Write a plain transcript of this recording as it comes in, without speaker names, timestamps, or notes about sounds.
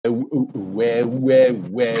Where.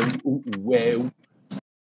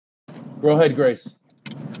 Go ahead, Grace.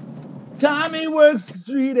 Tommy works the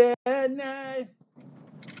street at night.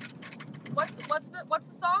 What's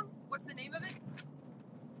the song? What's the name of it?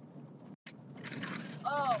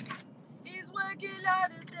 Oh, he's working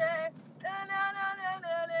out a day.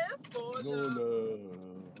 For love.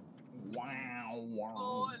 Wow.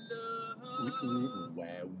 Wow.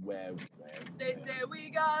 They say we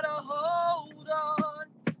gotta hold on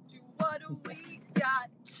to what we got.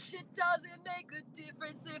 Shit doesn't make a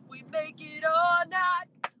difference if we make it or not.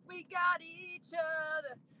 We got each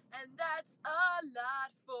other, and that's a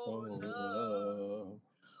lot for love.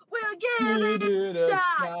 We'll give it a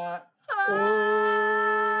shot.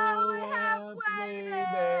 Oh, we're halfway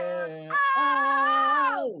there.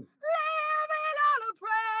 Oh, living on a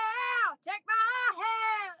prayer. Take my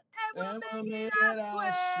hand, and we'll make it, I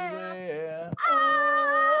swear.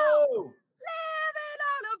 Oh, living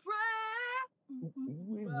on a prayer.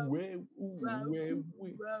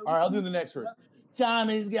 All right, I'll do the next verse.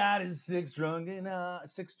 Tommy's got his six string and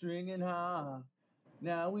high.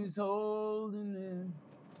 Now he's holding it.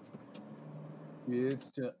 It's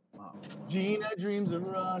just Gina dreams of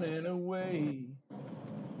running away.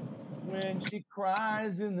 When she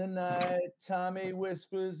cries in the night, Tommy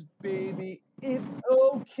whispers, "Baby, it's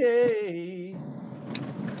okay.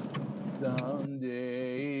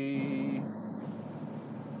 Someday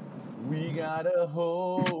we gotta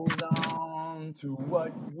hold on to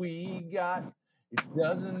what we got. It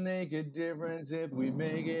doesn't make a difference if we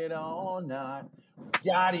make it or not.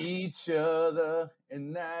 Got each other,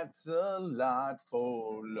 and that's a lot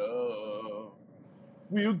for love.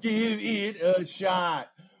 We'll give it a shot.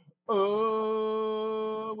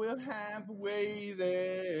 Oh, we're halfway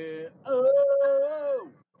there. Oh,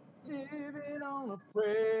 living on a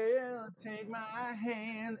prayer. Take my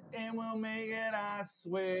hand, and we'll make it, I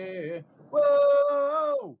swear.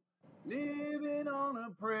 Whoa, living on a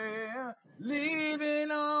prayer. Living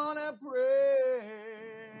on a prayer.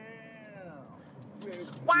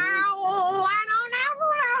 Wow, I don't know.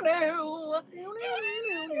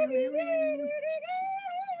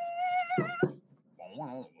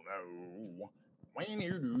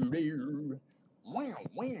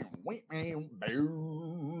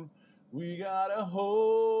 We gotta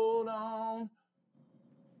hold on.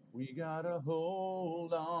 We gotta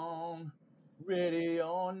hold on. Ready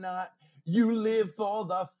or not, you live for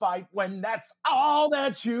the fight when that's all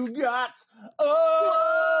that you got.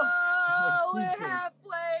 Oh, we're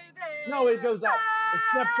halfway there. No, it goes up. It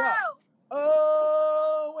steps up.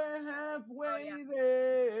 Oh, we're halfway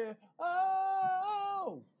there.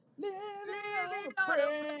 Oh, living on a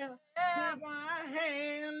prayer. Take my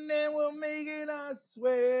hand and we'll make it, I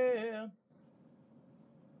swear.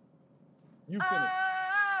 You finish.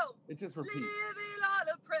 Oh, it just repeats. Living on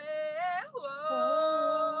a prayer.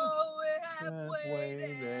 Oh, we're halfway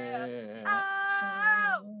there.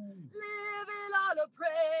 Oh, living on a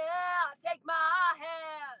prayer. Take my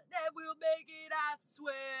hand and we'll make it, I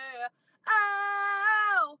swear.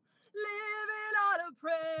 Oh, living on a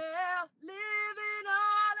prayer. Living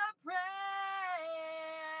on a prayer.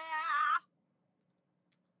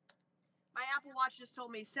 My Apple Watch just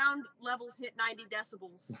told me sound levels hit 90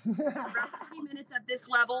 decibels. Around 3 minutes at this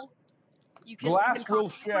level, you can Glass will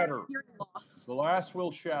cause shatter. hearing loss. Glass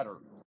will shatter.